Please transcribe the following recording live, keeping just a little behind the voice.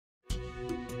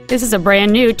This is a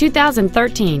brand new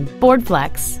 2013 Ford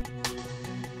Flex.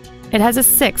 It has a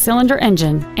 6-cylinder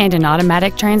engine and an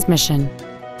automatic transmission.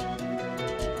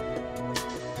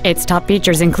 Its top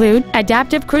features include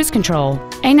adaptive cruise control,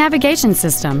 a navigation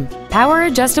system, power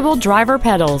adjustable driver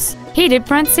pedals, heated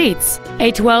front seats,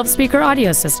 a 12-speaker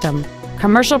audio system,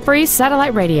 commercial-free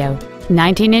satellite radio,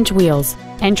 19-inch wheels,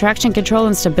 and traction control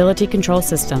and stability control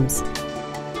systems.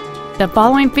 The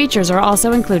following features are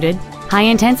also included: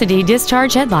 high-intensity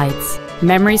discharge headlights,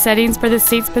 memory settings for the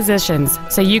seat's positions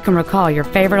so you can recall your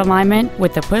favorite alignment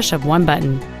with the push of one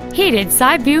button, heated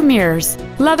side view mirrors,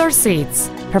 leather seats,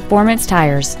 performance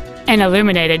tires, an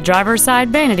illuminated driver's side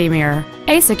vanity mirror,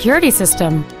 a security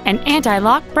system, an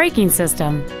anti-lock braking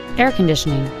system, air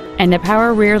conditioning, and the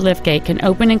power rear liftgate can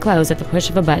open and close at the push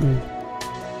of a button.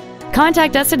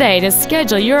 Contact us today to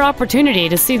schedule your opportunity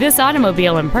to see this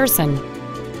automobile in person.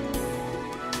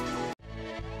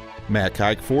 Matt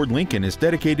Haik Ford Lincoln is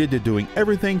dedicated to doing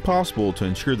everything possible to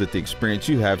ensure that the experience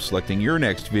you have selecting your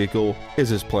next vehicle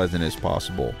is as pleasant as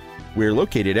possible. We're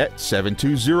located at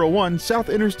 7201 South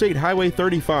Interstate Highway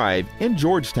 35 in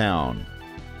Georgetown.